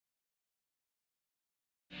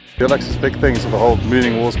Dulux's big things of the whole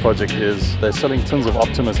Moving Walls project is they're selling tins of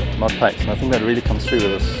optimism, not paint, and I think that really comes through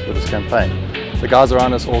with this campaign. The guys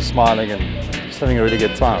around us all smiling and just having a really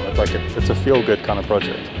good time. It's a feel-good kind of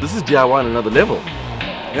project. This is DIY on another level.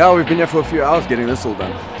 Yeah, we've been here for a few hours getting this all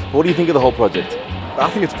done. What do you think of the whole project? I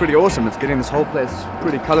think it's pretty awesome. It's getting this whole place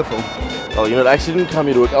pretty colourful. Oh, you know, I actually didn't come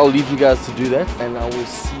here to work. I'll leave you guys to do that, and I will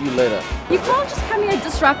see you later. You can't just come here,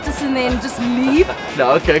 disrupt us, and then just leave.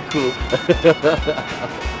 No, okay, cool.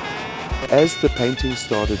 As the painting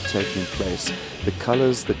started taking place, the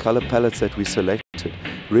colours, the colour palettes that we selected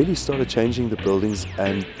really started changing the buildings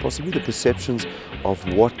and possibly the perceptions of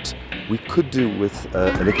what we could do with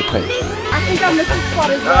a little paint. I think I missed the spot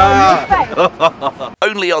as well.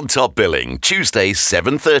 Only on Top Billing, Tuesday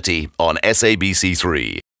 7:30 on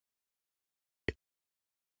SABC3.